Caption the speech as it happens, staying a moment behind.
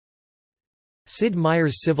Sid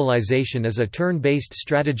Meier's Civilization is a turn-based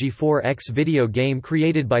strategy 4X video game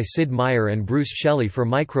created by Sid Meier and Bruce Shelley for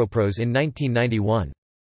MicroProse in 1991.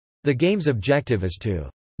 The game's objective is to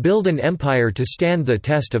build an empire to stand the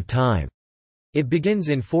test of time. It begins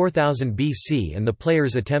in 4000 BC and the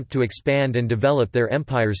players attempt to expand and develop their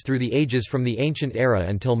empires through the ages from the ancient era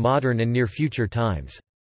until modern and near-future times.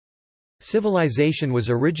 Civilization was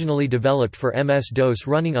originally developed for MS-DOS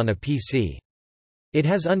running on a PC. It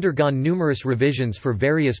has undergone numerous revisions for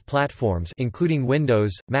various platforms including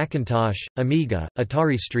Windows, Macintosh, Amiga,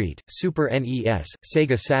 Atari ST, Super NES,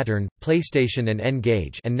 Sega Saturn, PlayStation and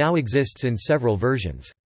N-Gage, and now exists in several versions.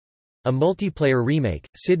 A multiplayer remake,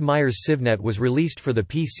 Sid Meier's iCivNet, was released for the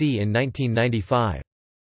PC in 1995.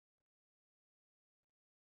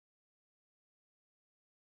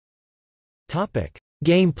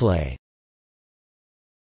 Gameplay.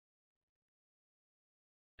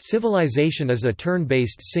 Civilization is a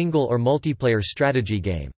turn-based single or multiplayer strategy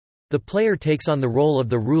game. The player takes on the role of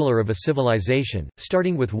the ruler of a civilization,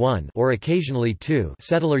 starting with one or occasionally two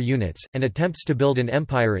settler units, and attempts to build an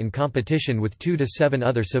empire in competition with 2 to 7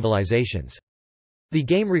 other civilizations. The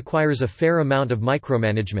game requires a fair amount of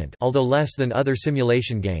micromanagement, although less than other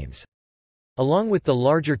simulation games. Along with the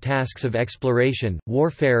larger tasks of exploration,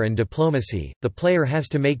 warfare and diplomacy, the player has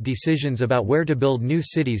to make decisions about where to build new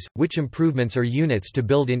cities, which improvements or units to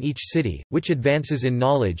build in each city, which advances in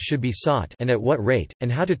knowledge should be sought and at what rate,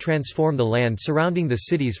 and how to transform the land surrounding the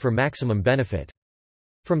cities for maximum benefit.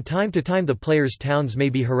 From time to time the player's towns may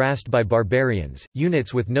be harassed by barbarians,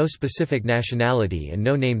 units with no specific nationality and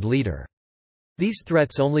no named leader. These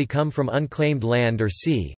threats only come from unclaimed land or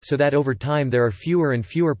sea, so that over time there are fewer and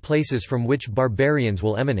fewer places from which barbarians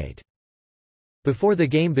will emanate. Before the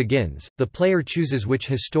game begins, the player chooses which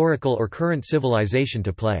historical or current civilization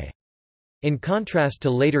to play. In contrast to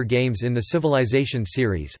later games in the Civilization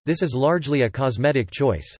series, this is largely a cosmetic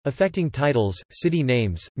choice, affecting titles, city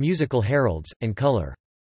names, musical heralds, and color.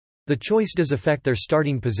 The choice does affect their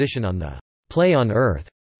starting position on the Play on Earth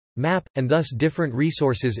map, and thus different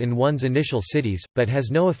resources in one's initial cities, but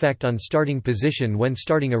has no effect on starting position when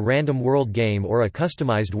starting a random world game or a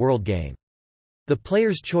customized world game. The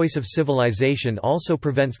player's choice of civilization also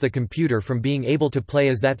prevents the computer from being able to play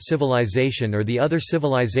as that civilization or the other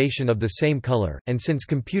civilization of the same color, and since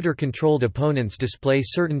computer-controlled opponents display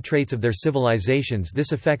certain traits of their civilizations,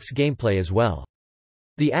 this affects gameplay as well.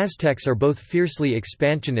 The Aztecs are both fiercely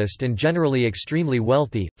expansionist and generally extremely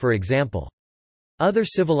wealthy, for example. Other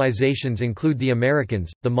civilizations include the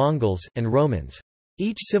Americans, the Mongols, and Romans.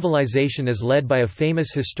 Each civilization is led by a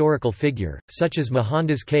famous historical figure, such as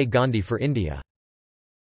Mohandas K. Gandhi for India.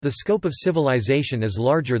 The scope of Civilization is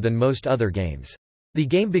larger than most other games. The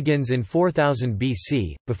game begins in 4000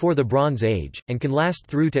 BC, before the Bronze Age, and can last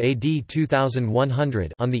through to AD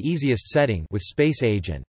 2100 on the easiest setting with space age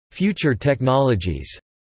and future technologies.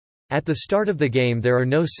 At the start of the game there are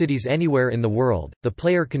no cities anywhere in the world, the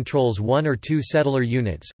player controls 1 or 2 settler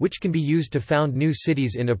units, which can be used to found new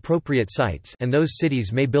cities in appropriate sites, and those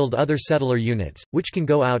cities may build other settler units, which can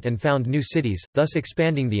go out and found new cities, thus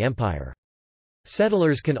expanding the empire.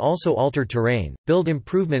 Settlers can also alter terrain, build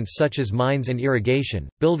improvements such as mines and irrigation,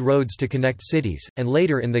 build roads to connect cities, and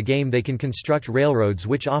later in the game they can construct railroads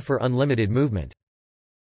which offer unlimited movement.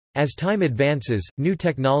 As time advances, new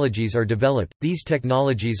technologies are developed. These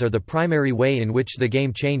technologies are the primary way in which the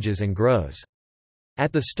game changes and grows.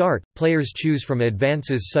 At the start, players choose from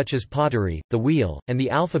advances such as pottery, the wheel, and the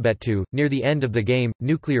alphabet to, near the end of the game,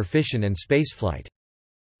 nuclear fission and spaceflight.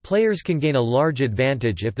 Players can gain a large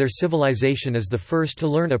advantage if their civilization is the first to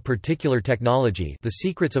learn a particular technology, the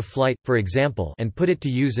secrets of flight, for example, and put it to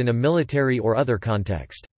use in a military or other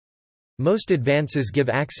context. Most advances give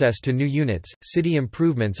access to new units, city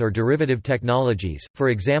improvements or derivative technologies, for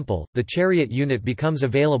example, the chariot unit becomes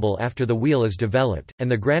available after the wheel is developed,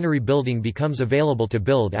 and the granary building becomes available to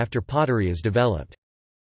build after pottery is developed.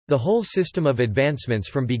 The whole system of advancements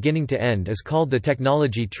from beginning to end is called the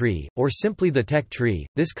technology tree, or simply the tech tree.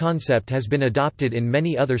 This concept has been adopted in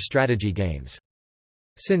many other strategy games.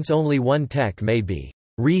 Since only one tech may be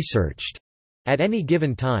researched at any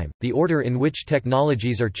given time, the order in which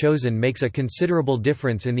technologies are chosen makes a considerable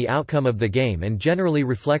difference in the outcome of the game and generally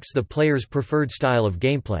reflects the player's preferred style of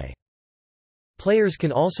gameplay. Players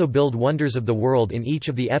can also build wonders of the world in each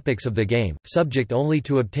of the epochs of the game, subject only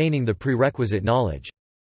to obtaining the prerequisite knowledge.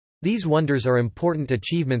 These wonders are important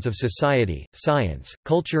achievements of society, science,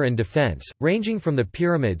 culture and defense, ranging from the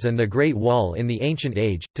pyramids and the Great Wall in the Ancient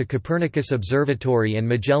Age, to Copernicus Observatory and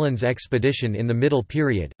Magellan's expedition in the Middle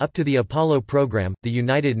Period, up to the Apollo program, the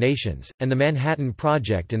United Nations, and the Manhattan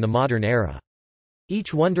Project in the modern era.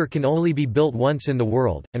 Each wonder can only be built once in the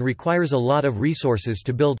world, and requires a lot of resources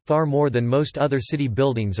to build, far more than most other city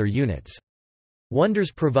buildings or units.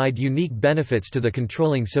 Wonders provide unique benefits to the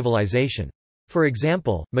controlling civilization. For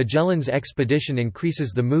example, Magellan's expedition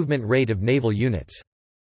increases the movement rate of naval units.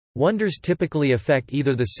 Wonders typically affect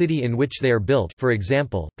either the city in which they are built, for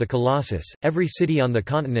example, the Colossus, every city on the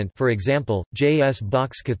continent, for example, J.S.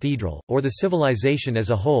 Bach's Cathedral, or the civilization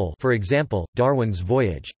as a whole, for example, Darwin's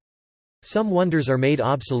voyage. Some wonders are made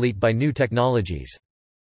obsolete by new technologies.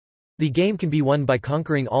 The game can be won by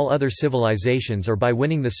conquering all other civilizations or by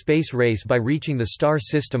winning the space race by reaching the star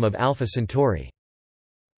system of Alpha Centauri.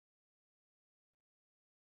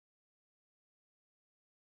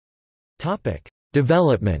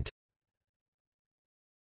 Development.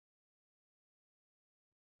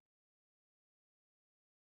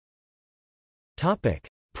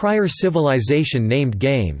 Prior civilization named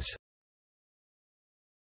games.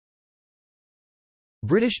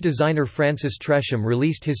 British designer Francis Tresham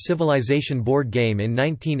released his Civilization board game in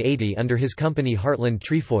 1980 under his company Heartland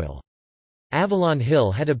Trefoil. Avalon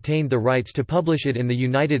Hill had obtained the rights to publish it in the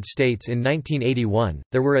United States in 1981.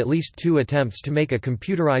 There were at least 2 attempts to make a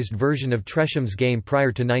computerized version of Tresham's game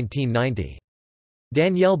prior to 1990.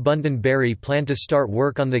 Danielle Bunton Berry planned to start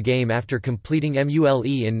work on the game after completing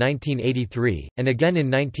MULE in 1983, and again in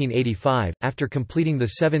 1985, after completing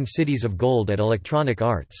the 7 Cities of Gold at Electronic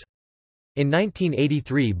Arts. In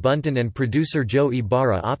 1983, Bunton and producer Joe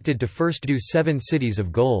Ibarra opted to first do 7 Cities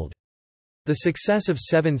of Gold. The success of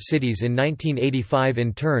 7 Cities in 1985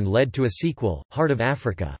 in turn led to a sequel, Heart of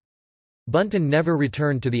Africa. Bunton never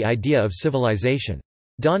returned to the idea of Civilization.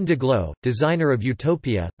 Don DeGlow, designer of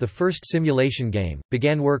Utopia, the first simulation game,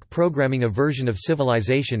 began work programming a version of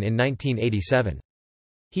Civilization in 1987.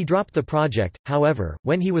 He dropped the project, however,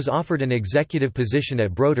 when he was offered an executive position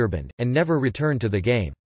at Broderbund, and never returned to the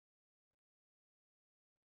game.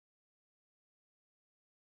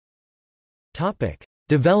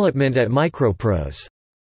 Development at MicroProse.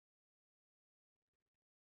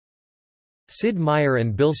 Sid Meier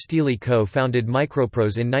and Bill Steely co-founded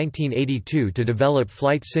MicroProse in 1982 to develop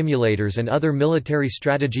flight simulators and other military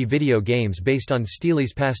strategy video games based on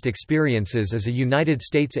Steely's past experiences as a United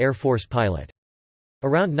States Air Force pilot.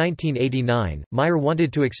 Around 1989, Meier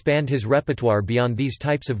wanted to expand his repertoire beyond these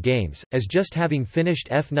types of games, as just having finished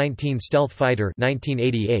F-19 Stealth Fighter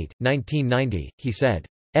 1988, 1990, he said,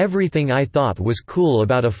 "Everything I thought was cool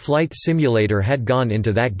about a flight simulator had gone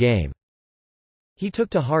into that game." He took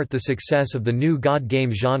to heart the success of the new God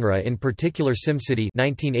game genre, in particular SimCity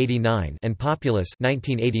 1989 and Populous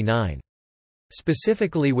 1989.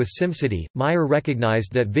 Specifically with SimCity, Meier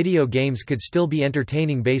recognized that video games could still be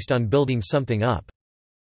entertaining based on building something up.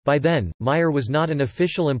 By then, Meier was not an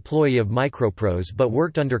official employee of MicroProse but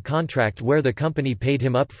worked under contract where the company paid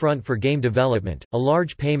him up front for game development, a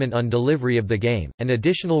large payment on delivery of the game, and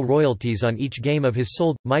additional royalties on each game of his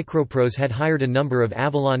sold. MicroProse had hired a number of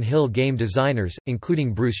Avalon Hill game designers,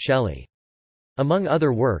 including Bruce Shelley. Among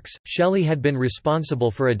other works, Shelley had been responsible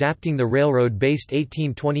for adapting the railroad-based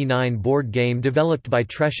 1829 board game developed by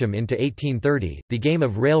Tresham into 1830, the game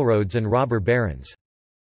of railroads and robber barons.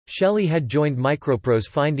 Shelley had joined MicroProse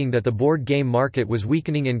finding that the board game market was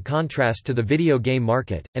weakening in contrast to the video game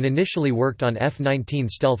market, and initially worked on F-19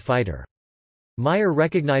 Stealth Fighter. Meier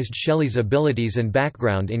recognized Shelley's abilities and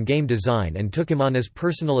background in game design and took him on as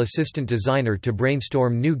personal assistant designer to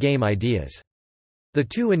brainstorm new game ideas. The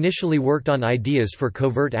two initially worked on ideas for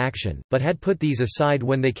covert action, but had put these aside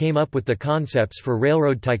when they came up with the concepts for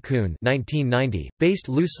Railroad Tycoon 1990, based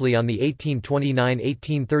loosely on the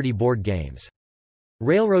 1829–1830 board games.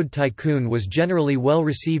 Railroad Tycoon was generally well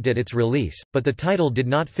received at its release, but the title did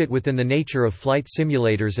not fit within the nature of flight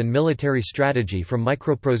simulators and military strategy from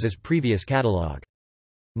MicroProse's previous catalog.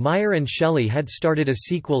 Meier and Shelley had started a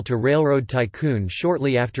sequel to Railroad Tycoon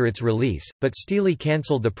shortly after its release, but Steely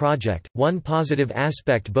cancelled the project. One positive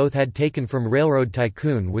aspect both had taken from Railroad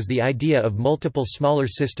Tycoon was the idea of multiple smaller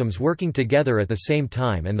systems working together at the same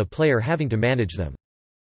time and the player having to manage them.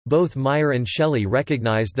 Both Meier and Shelley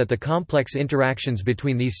recognized that the complex interactions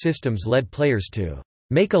between these systems led players to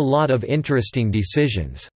make a lot of interesting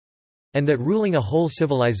decisions, and that ruling a whole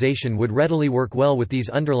civilization would readily work well with these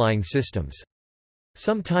underlying systems.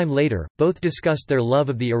 Some time later, both discussed their love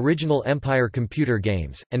of the original Empire computer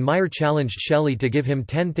games, and Meier challenged Shelley to give him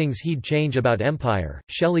 10 things he'd change about Empire.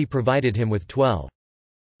 Shelley provided him with 12.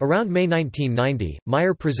 Around May 1990,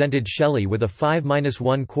 Meier presented Shelley with a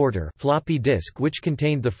 5-1/4 floppy disk which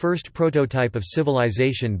contained the first prototype of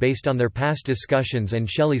Civilization based on their past discussions and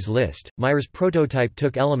Shelley's list. Meier's prototype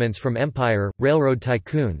took elements from Empire, Railroad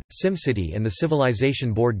Tycoon, SimCity and the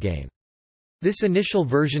Civilization board game. This initial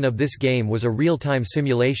version of this game was a real-time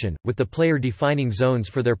simulation, with the player defining zones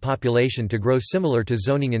for their population to grow similar to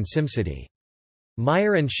zoning in SimCity.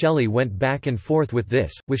 Meyer and Shelley went back and forth with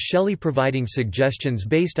this, with Shelley providing suggestions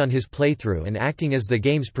based on his playthrough and acting as the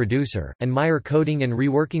game's producer, and Meyer coding and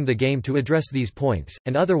reworking the game to address these points,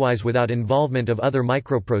 and otherwise without involvement of other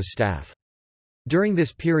MicroProse staff. During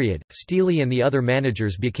this period, Steely and the other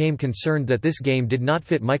managers became concerned that this game did not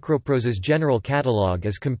fit MicroProse's general catalog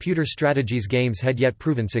as computer strategies games had yet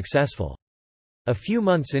proven successful. A few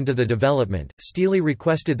months into the development, Steely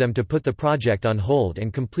requested them to put the project on hold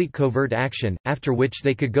and complete Covert Action, after which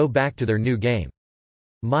they could go back to their new game.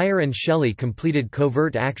 Meyer and Shelley completed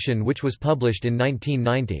Covert Action, which was published in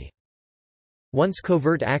 1990. Once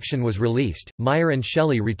Covert Action was released, Meyer and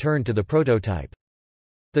Shelley returned to the prototype.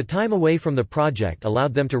 The time away from the project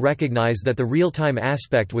allowed them to recognize that the real-time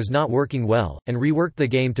aspect was not working well, and reworked the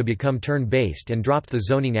game to become turn-based and dropped the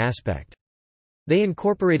zoning aspect. They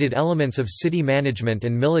incorporated elements of city management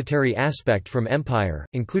and military aspect from Empire,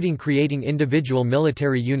 including creating individual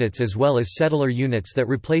military units as well as settler units that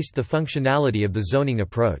replaced the functionality of the zoning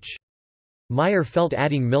approach. Meyer felt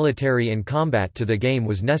adding military and combat to the game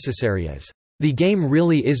was necessary as, "The game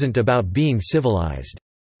really isn't about being civilized.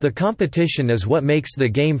 The competition is what makes the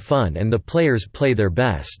game fun and the players play their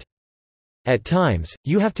best. At times,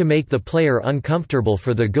 you have to make the player uncomfortable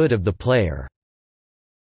for the good of the player."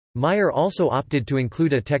 Meyer also opted to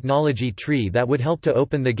include a technology tree that would help to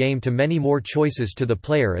open the game to many more choices to the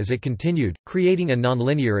player as it continued, creating a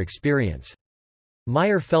nonlinear experience.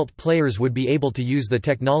 Meyer felt players would be able to use the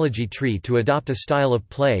technology tree to adopt a style of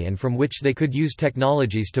play and from which they could use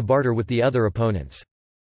technologies to barter with the other opponents.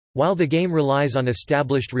 While the game relies on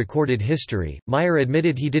established recorded history, Meyer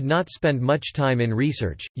admitted he did not spend much time in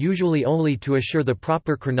research, usually only to assure the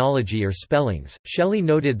proper chronology or spellings. Shelley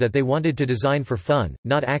noted that they wanted to design for fun,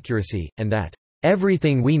 not accuracy, and that,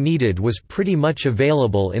 "Everything we needed was pretty much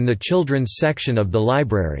available in the children's section of the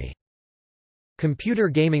library." Computer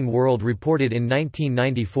Gaming World reported in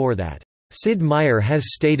 1994 that, "Sid Meier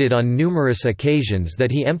has stated on numerous occasions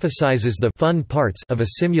that he emphasizes the fun parts of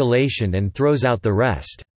a simulation and throws out the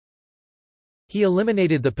rest." He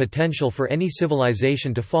eliminated the potential for any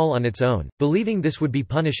civilization to fall on its own, believing this would be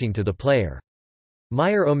punishing to the player.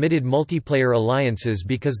 Meyer omitted multiplayer alliances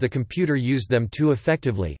because the computer used them too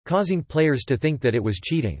effectively, causing players to think that it was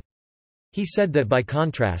cheating. He said that by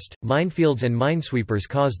contrast, minefields and minesweepers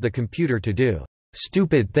caused the computer to do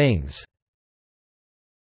stupid things.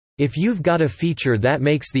 "If you've got a feature that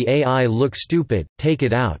makes the AI look stupid, take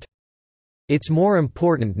it out. It's more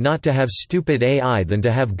important not to have stupid AI than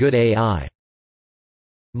to have good AI."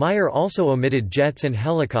 Meyer also omitted jets and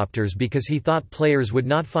helicopters because he thought players would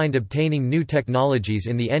not find obtaining new technologies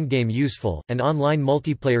in the endgame useful, and online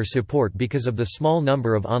multiplayer support because of the small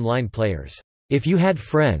number of online players. "If you had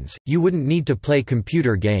friends, you wouldn't need to play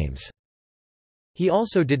computer games." He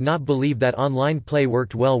also did not believe that online play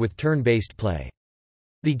worked well with turn-based play.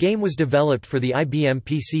 The game was developed for the IBM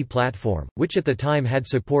PC platform, which at the time had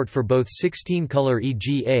support for both 16-color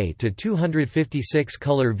EGA to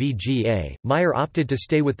 256-color VGA. Meyer opted to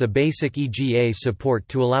stay with the basic EGA support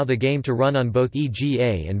to allow the game to run on both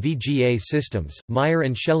EGA and VGA systems. Meyer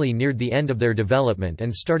and Shelley neared the end of their development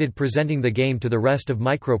and started presenting the game to the rest of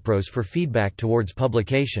MicroProse for feedback towards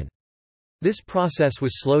publication. This process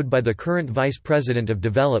was slowed by the current vice president of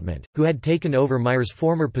development, who had taken over Meyer's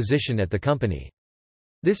former position at the company.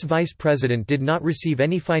 This vice president did not receive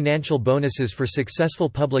any financial bonuses for successful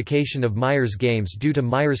publication of Meyer's games due to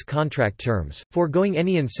Meyer's contract terms, foregoing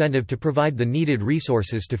any incentive to provide the needed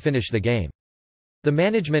resources to finish the game. The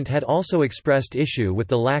management had also expressed issue with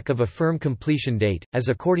the lack of a firm completion date, as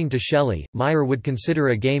according to Shelley, Meyer would consider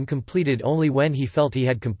a game completed only when he felt he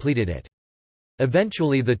had completed it.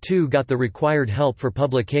 Eventually the two got the required help for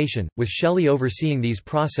publication, with Shelley overseeing these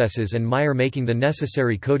processes and Meyer making the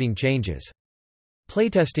necessary coding changes.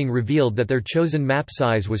 Playtesting revealed that their chosen map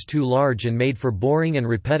size was too large and made for boring and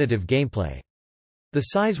repetitive gameplay. The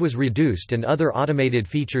size was reduced and other automated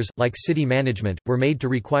features, like city management, were made to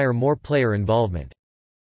require more player involvement.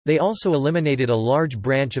 They also eliminated a large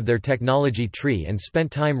branch of their technology tree and spent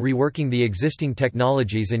time reworking the existing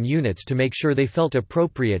technologies and units to make sure they felt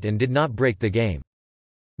appropriate and did not break the game.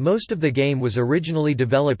 Most of the game was originally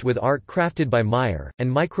developed with art crafted by Meyer, and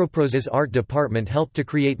MicroProse's art department helped to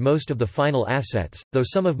create most of the final assets, though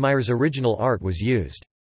some of Meyer's original art was used.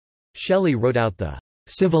 Shelley wrote out the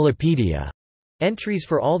Civilopedia entries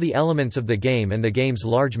for all the elements of the game and the game's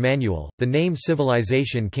large manual. The name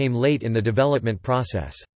Civilization came late in the development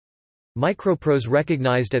process. MicroProse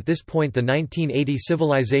recognized at this point the 1980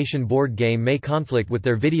 Civilization board game may conflict with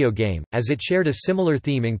their video game, as it shared a similar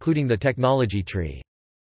theme including the technology tree.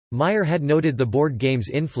 Meyer had noted the board game's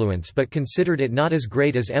influence but considered it not as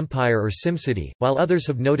great as Empire or SimCity, while others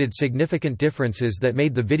have noted significant differences that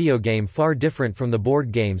made the video game far different from the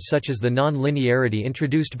board game, such as the non-linearity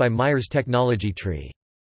introduced by Meyer's technology tree.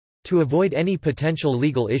 To avoid any potential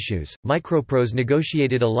legal issues, MicroProse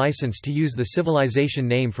negotiated a license to use the Civilization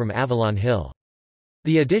name from Avalon Hill.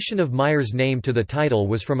 The addition of Meyer's name to the title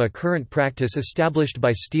was from a current practice established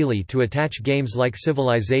by Steely to attach games like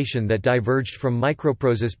Civilization that diverged from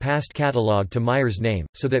MicroProse's past catalog to Meyer's name,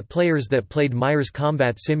 so that players that played Meyer's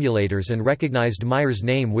combat simulators and recognized Meyer's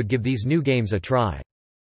name would give these new games a try.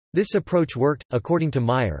 This approach worked, according to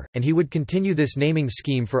Meyer, and he would continue this naming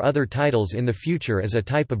scheme for other titles in the future as a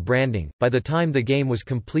type of branding. By the time the game was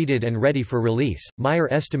completed and ready for release,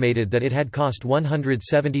 Meyer estimated that it had cost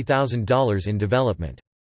 $170,000 in development.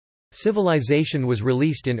 Civilization was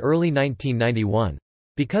released in early 1991.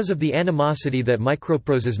 Because of the animosity that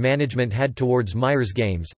MicroProse's management had towards Meyer's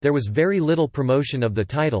games, there was very little promotion of the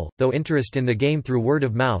title, though interest in the game through word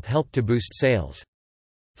of mouth helped to boost sales.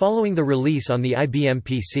 Following the release on the IBM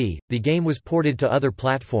PC, the game was ported to other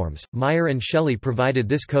platforms. Meyer and Shelley provided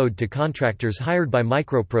this code to contractors hired by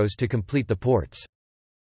MicroProse to complete the ports.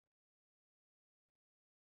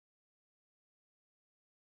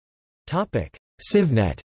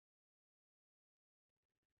 iCivNet.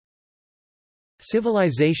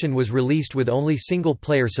 Civilization was released with only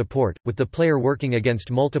single-player support, with the player working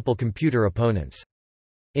against multiple computer opponents.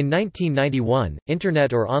 In 1991,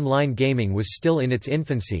 Internet or online gaming was still in its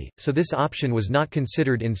infancy, so this option was not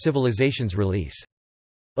considered in Civilization's release.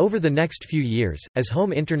 Over the next few years, as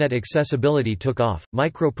home Internet accessibility took off,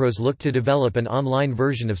 MicroProse looked to develop an online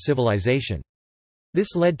version of Civilization.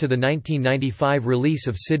 This led to the 1995 release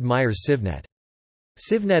of Sid Meier's iCivNet.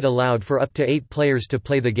 iCivNet allowed for up to 8 players to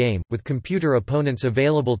play the game, with computer opponents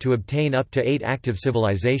available to obtain up to 8 active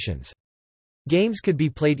civilizations. Games could be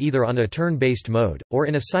played either on a turn-based mode, or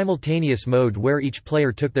in a simultaneous mode where each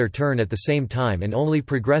player took their turn at the same time and only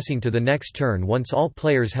progressing to the next turn once all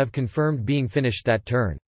players have confirmed being finished that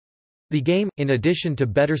turn. The game, in addition to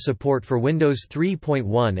better support for Windows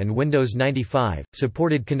 3.1 and Windows 95,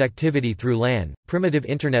 supported connectivity through LAN, primitive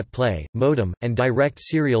Internet play, modem, and direct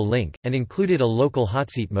serial link, and included a local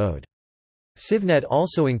hotseat mode. iCivNet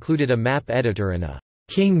also included a map editor and a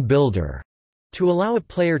king builder to allow a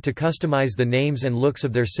player to customize the names and looks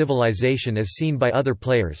of their civilization as seen by other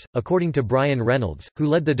players. According to Brian Reynolds, who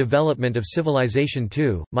led the development of Civilization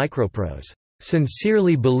 2, MicroProse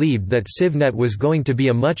sincerely believed that iCivNet was going to be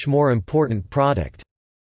a much more important product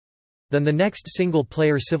than the next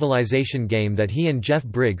single-player Civilization game that he and Jeff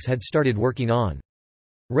Briggs had started working on.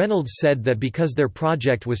 Reynolds said that because their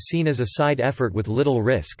project was seen as a side effort with little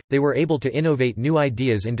risk, they were able to innovate new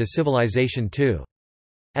ideas into Civilization 2.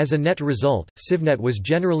 As a net result, iCivNet was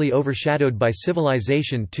generally overshadowed by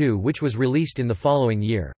Civilization 2, which was released in the following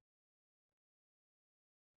year.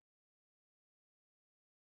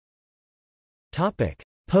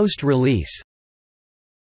 Post-release.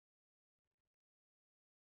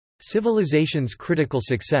 Civilization's critical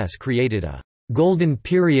success created a golden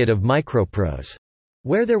period of MicroProse,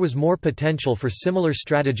 where there was more potential for similar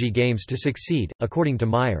strategy games to succeed, according to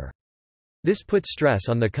Meyer. This put stress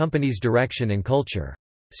on the company's direction and culture.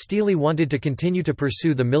 Steely wanted to continue to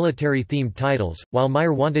pursue the military-themed titles, while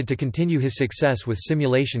Meyer wanted to continue his success with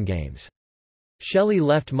simulation games. Shelley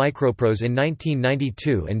left MicroProse in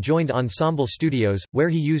 1992 and joined Ensemble Studios, where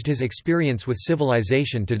he used his experience with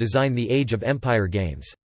Civilization to design the Age of Empire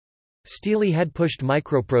games. Steely had pushed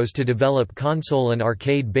MicroProse to develop console and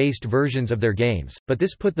arcade-based versions of their games, but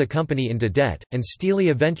this put the company into debt, and Steely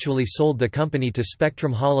eventually sold the company to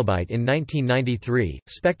Spectrum Holobyte in 1993.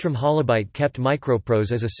 Spectrum Holobyte kept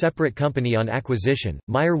MicroProse as a separate company on acquisition.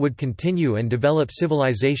 Meyer would continue and develop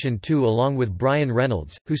Civilization 2 along with Brian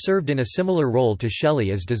Reynolds, who served in a similar role to Shelley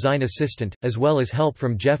as design assistant, as well as help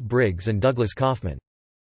from Jeff Briggs and Douglas Kaufman.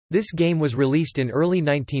 This game was released in early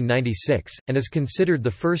 1996, and is considered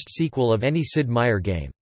the first sequel of any Sid Meier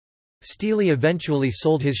game. Steely eventually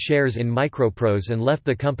sold his shares in MicroProse and left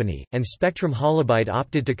the company, and Spectrum Holobyte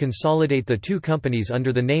opted to consolidate the two companies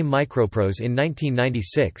under the name MicroProse in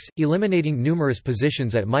 1996, eliminating numerous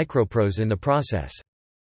positions at MicroProse in the process.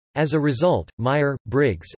 As a result, Meyer,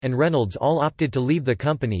 Briggs, and Reynolds all opted to leave the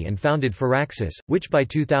company and founded Firaxis, which by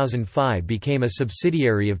 2005 became a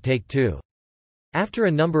subsidiary of Take-Two. After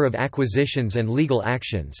a number of acquisitions and legal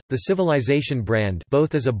actions, the Civilization brand,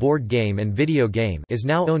 both as a board game and video game, is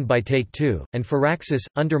now owned by Take-Two, and Firaxis,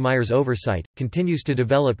 under Meyer's oversight, continues to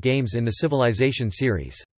develop games in the Civilization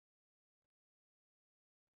series.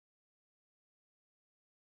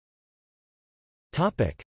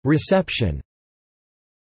 Reception.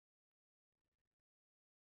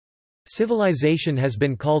 Civilization has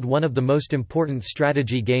been called one of the most important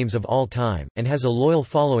strategy games of all time, and has a loyal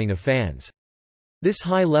following of fans. This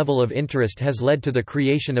high level of interest has led to the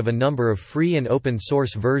creation of a number of free and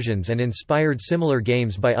open-source versions and inspired similar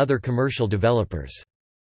games by other commercial developers.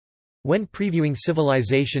 When previewing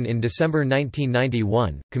Civilization in December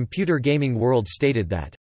 1991, Computer Gaming World stated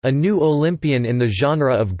that, "A new Olympian in the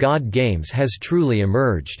genre of God games has truly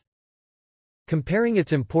emerged," comparing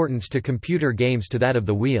its importance to computer games to that of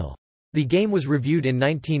the wheel. The game was reviewed in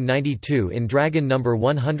 1992 in Dragon No.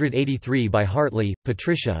 183 by Hartley,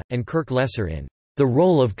 Patricia, and Kirk Lesser in The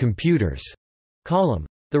Role of Computers column.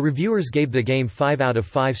 The reviewers gave the game 5 out of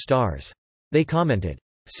 5 stars. They commented,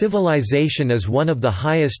 "Civilization is one of the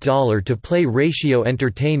highest dollar-to-play ratio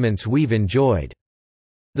entertainments we've enjoyed.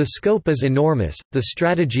 The scope is enormous, the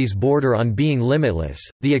strategies border on being limitless,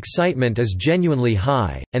 the excitement is genuinely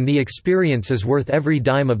high, and the experience is worth every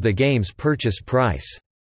dime of the game's purchase price."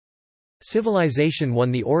 Civilization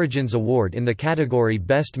won the Origins Award in the category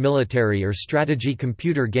Best Military or Strategy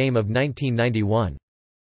Computer Game of 1991.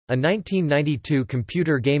 A 1992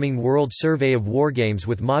 Computer Gaming World Survey of wargames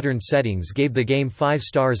with modern settings gave the game 5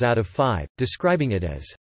 stars out of 5, describing it as,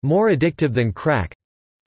 "more addictive than crack,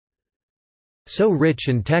 so rich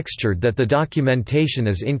and textured that the documentation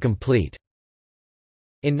is incomplete."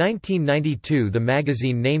 In 1992 the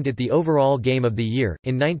magazine named it the overall Game of the Year,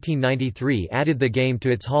 in 1993 added the game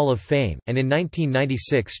to its Hall of Fame, and in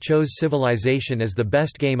 1996 chose Civilization as the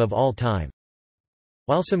best game of all time.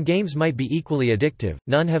 While some games might be equally addictive,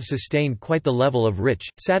 none have sustained quite the level of rich,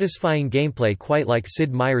 satisfying gameplay quite like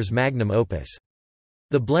Sid Meier's magnum opus.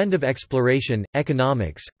 The blend of exploration,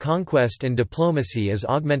 economics, conquest and diplomacy is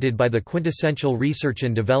augmented by the quintessential research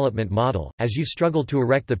and development model, as you struggle to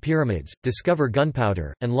erect the pyramids, discover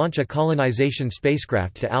gunpowder, and launch a colonization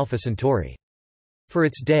spacecraft to Alpha Centauri. For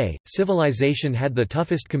its day, Civilization had the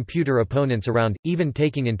toughest computer opponents around, even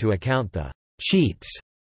taking into account the cheats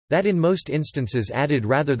that in most instances added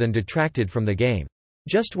rather than detracted from the game.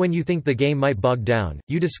 Just when you think the game might bog down,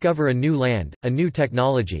 you discover a new land, a new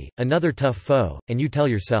technology, another tough foe, and you tell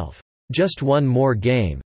yourself, "Just one more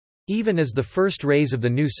game," even as the first rays of the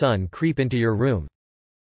new sun creep into your room.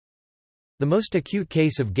 The most acute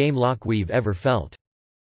case of game lock we've ever felt.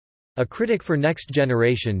 A critic for Next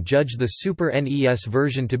Generation judged the Super NES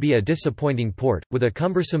version to be a disappointing port, with a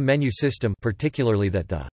cumbersome menu system, particularly that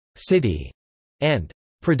the city and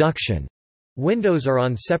production windows are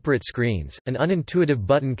on separate screens, an unintuitive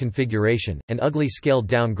button configuration, and ugly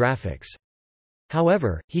scaled-down graphics.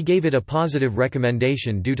 However, he gave it a positive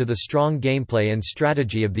recommendation due to the strong gameplay and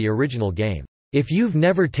strategy of the original game. "If you've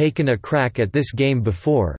never taken a crack at this game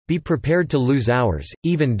before, be prepared to lose hours,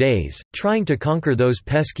 even days, trying to conquer those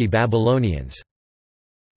pesky Babylonians."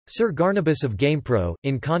 Sir Garnabas of GamePro,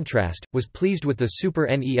 in contrast, was pleased with the Super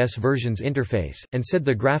NES version's interface, and said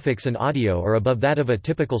the graphics and audio are above that of a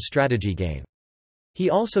typical strategy game. He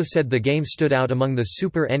also said the game stood out among the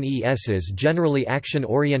Super NES's generally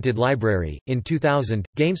action-oriented library. In 2000,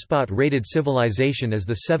 GameSpot rated Civilization as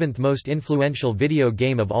the 7th most influential video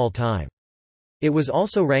game of all time. It was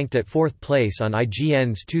also ranked at 4th place on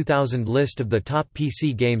IGN's 2000 list of the top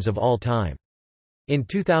PC games of all time. In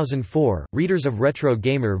 2004, readers of Retro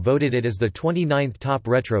Gamer voted it as the 29th top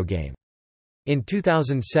retro game. In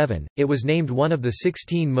 2007, it was named one of the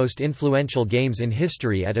 16 most influential games in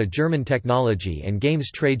history at a German technology and games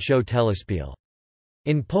trade show Telespiel.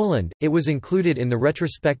 In Poland, it was included in the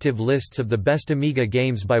retrospective lists of the best Amiga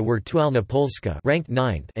games by Wirtualna Polska, ranked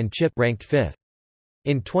 9th, and Chip, ranked 5th.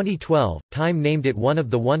 In 2012, Time named it one of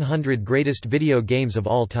the 100 greatest video games of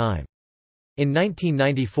all time. In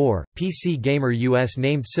 1994, PC Gamer US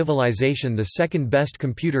named Civilization the second best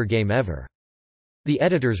computer game ever. The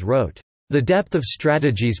editors wrote, "The depth of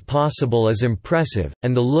strategies possible is impressive,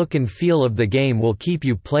 and the look and feel of the game will keep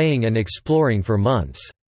you playing and exploring for months.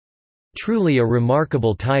 Truly a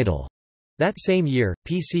remarkable title." That same year,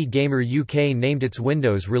 PC Gamer UK named its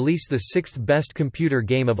Windows release the 6th best computer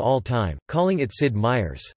game of all time, calling it Sid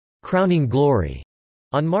Meier's crowning glory.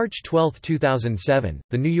 On March 12, 2007,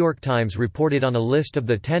 The New York Times reported on a list of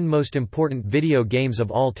the 10 most important video games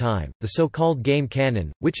of all time, the so-called Game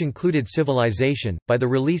Canon, which included Civilization. By the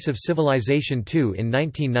release of Civilization II in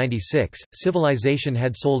 1996, Civilization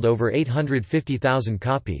had sold over 850,000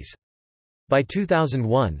 copies. By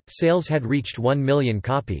 2001, sales had reached 1 million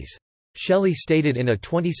copies. Shelley stated in a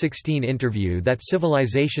 2016 interview that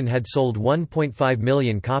Civilization had sold 1.5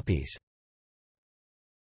 million copies.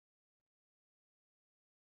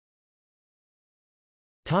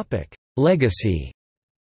 Legacy.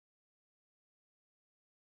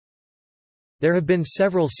 There have been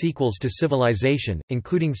several sequels to Civilization,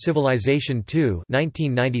 including Civilization II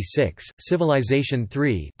 (1996), Civilization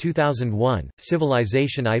III (2001),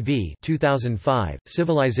 Civilization IV (2005),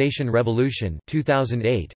 Civilization Revolution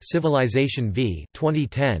 (2008), Civilization V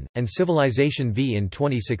 (2010), and Civilization V in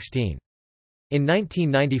 2016. In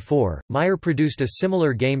 1994, Meyer produced a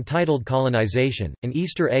similar game titled Colonization. An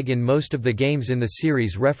Easter egg in most of the games in the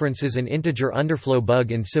series references an integer underflow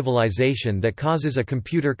bug in Civilization that causes a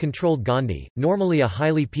computer-controlled Gandhi, normally a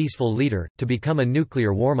highly peaceful leader, to become a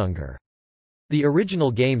nuclear warmonger. The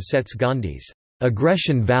original game sets Gandhi's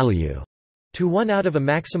aggression value to 1 out of a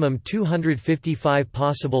maximum 255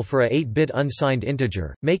 possible for a 8-bit unsigned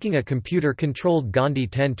integer, making a computer-controlled Gandhi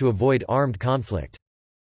tend to avoid armed conflict.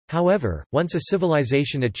 However, once a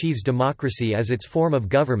civilization achieves democracy as its form of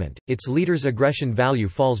government, its leader's aggression value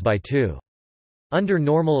falls by 2. Under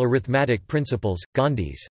normal arithmetic principles,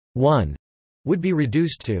 Gandhi's 1 would be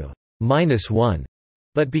reduced to -1,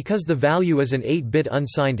 but because the value is an 8-bit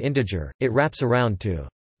unsigned integer, it wraps around to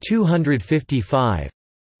 255,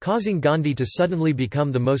 causing Gandhi to suddenly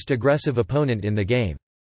become the most aggressive opponent in the game.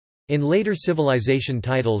 In later Civilization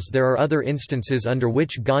titles there are other instances under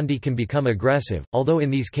which Gandhi can become aggressive, although in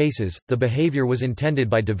these cases, the behavior was intended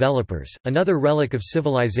by developers. Another relic of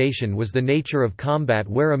Civilization was the nature of combat,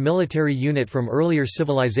 where a military unit from earlier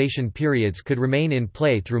Civilization periods could remain in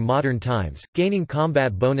play through modern times, gaining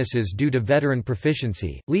combat bonuses due to veteran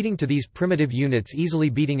proficiency, leading to these primitive units easily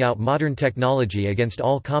beating out modern technology against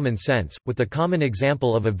all common sense, with the common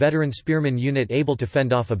example of a veteran spearman unit able to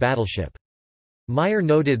fend off a battleship. Meyer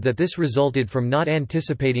noted that this resulted from not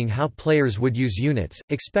anticipating how players would use units,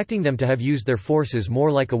 expecting them to have used their forces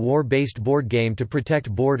more like a war-based board game to protect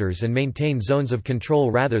borders and maintain zones of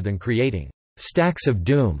control rather than creating stacks of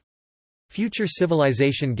doom. Future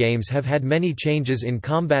Civilization games have had many changes in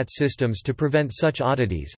combat systems to prevent such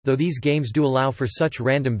oddities, though these games do allow for such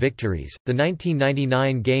random victories. The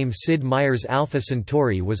 1999 game Sid Meier's Alpha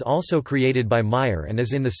Centauri was also created by Meyer and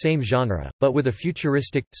is in the same genre, but with a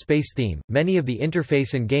futuristic, space theme. Many of the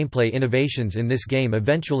interface and gameplay innovations in this game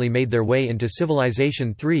eventually made their way into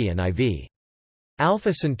Civilization III and IV.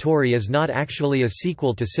 Alpha Centauri is not actually a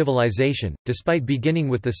sequel to Civilization, despite beginning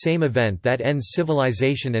with the same event that ends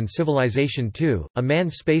Civilization and Civilization II. A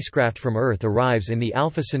manned spacecraft from Earth arrives in the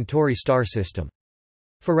Alpha Centauri star system.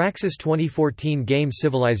 Firaxis' 2014 game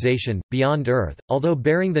Civilization, Beyond Earth, although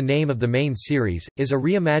bearing the name of the main series, is a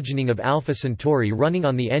reimagining of Alpha Centauri running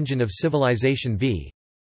on the engine of Civilization V.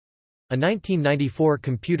 A 1994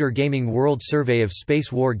 Computer Gaming World Survey of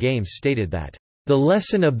Space War games stated that the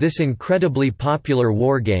lesson of this incredibly popular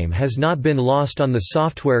wargame has not been lost on the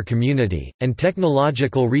software community, and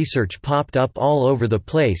technological research popped up all over the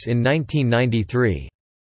place in 1993,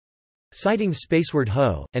 citing Spaceward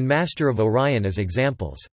Ho! And Master of Orion as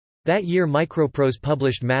examples. That year MicroProse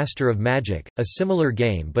published Master of Magic, a similar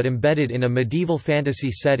game but embedded in a medieval fantasy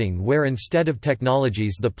setting where instead of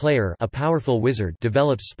technologies the player, a powerful wizard,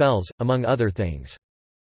 develops spells, among other things.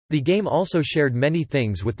 The game also shared many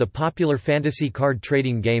things with the popular fantasy card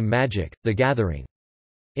trading game Magic: The Gathering.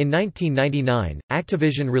 In 1999,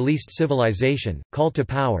 Activision released Civilization: Call to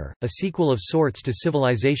Power, a sequel of sorts to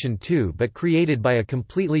Civilization II but created by a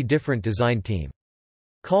completely different design team.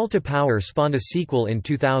 Call to Power spawned a sequel in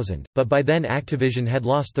 2000, but by then Activision had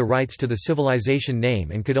lost the rights to the Civilization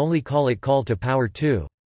name and could only call it Call to Power 2.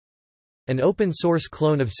 An open-source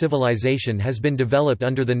clone of Civilization has been developed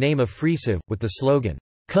under the name of FreeCiv, with the slogan,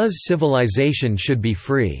 "'Cause civilization should be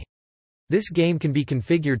free." This game can be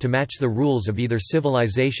configured to match the rules of either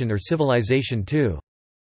Civilization or Civilization II.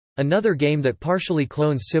 Another game that partially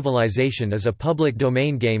clones Civilization is a public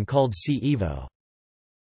domain game called C-Evo.